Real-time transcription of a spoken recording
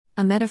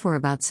A metaphor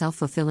about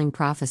self-fulfilling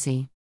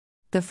prophecy.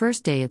 The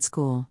first day at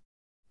school.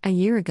 A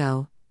year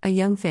ago, a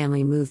young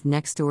family moved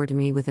next door to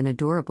me with an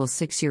adorable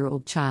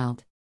 6-year-old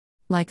child.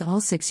 Like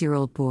all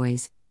 6-year-old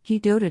boys, he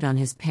doted on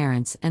his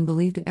parents and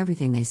believed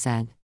everything they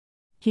said.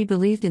 He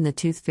believed in the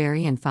Tooth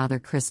Fairy and Father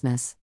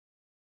Christmas.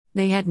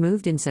 They had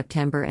moved in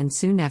September, and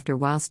soon after,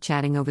 whilst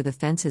chatting over the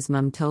fence, his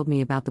mum told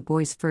me about the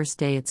boy's first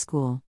day at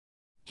school.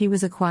 He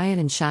was a quiet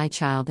and shy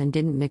child and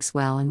didn't mix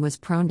well and was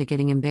prone to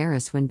getting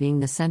embarrassed when being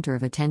the center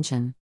of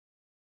attention.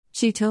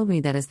 She told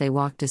me that as they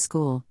walked to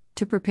school,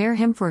 to prepare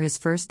him for his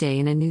first day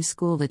in a new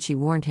school, that she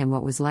warned him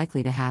what was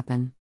likely to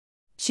happen.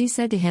 She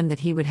said to him that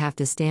he would have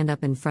to stand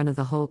up in front of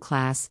the whole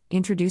class,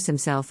 introduce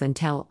himself, and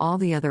tell all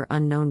the other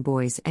unknown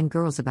boys and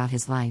girls about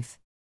his life.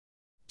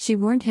 She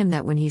warned him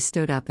that when he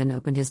stood up and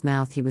opened his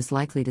mouth, he was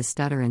likely to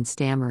stutter and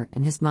stammer,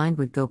 and his mind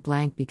would go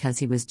blank because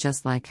he was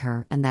just like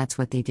her, and that's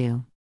what they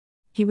do.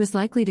 He was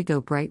likely to go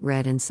bright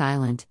red and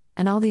silent,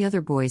 and all the other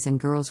boys and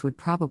girls would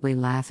probably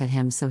laugh at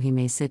him, so he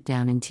may sit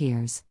down in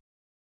tears.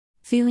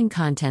 Feeling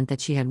content that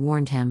she had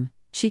warned him,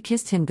 she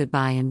kissed him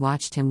goodbye and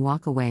watched him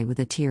walk away with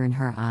a tear in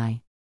her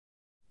eye.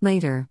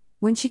 Later,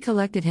 when she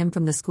collected him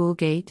from the school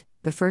gate,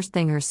 the first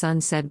thing her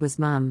son said was,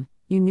 "Mum,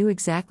 you knew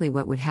exactly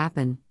what would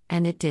happen,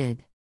 and it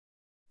did."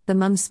 The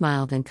mum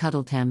smiled and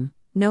cuddled him,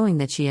 knowing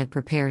that she had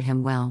prepared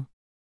him well.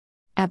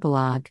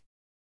 Epilogue.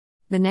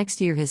 The next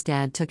year his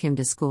dad took him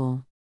to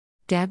school.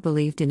 Dad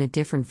believed in a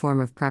different form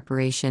of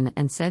preparation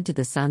and said to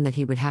the son that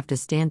he would have to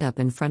stand up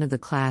in front of the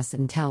class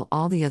and tell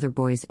all the other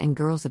boys and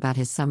girls about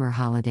his summer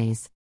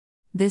holidays.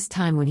 This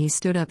time when he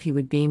stood up, he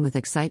would beam with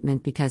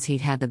excitement because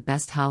he'd had the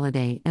best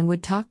holiday, and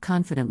would talk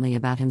confidently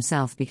about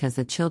himself because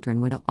the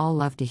children would all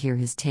love to hear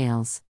his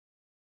tales.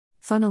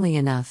 Funnily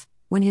enough,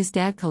 when his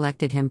dad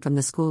collected him from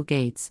the school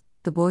gates,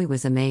 the boy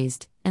was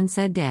amazed and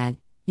said, "Dad,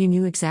 you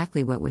knew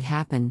exactly what would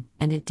happen,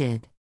 and it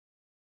did."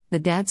 The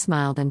dad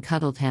smiled and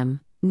cuddled him,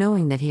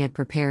 knowing that he had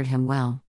prepared him well.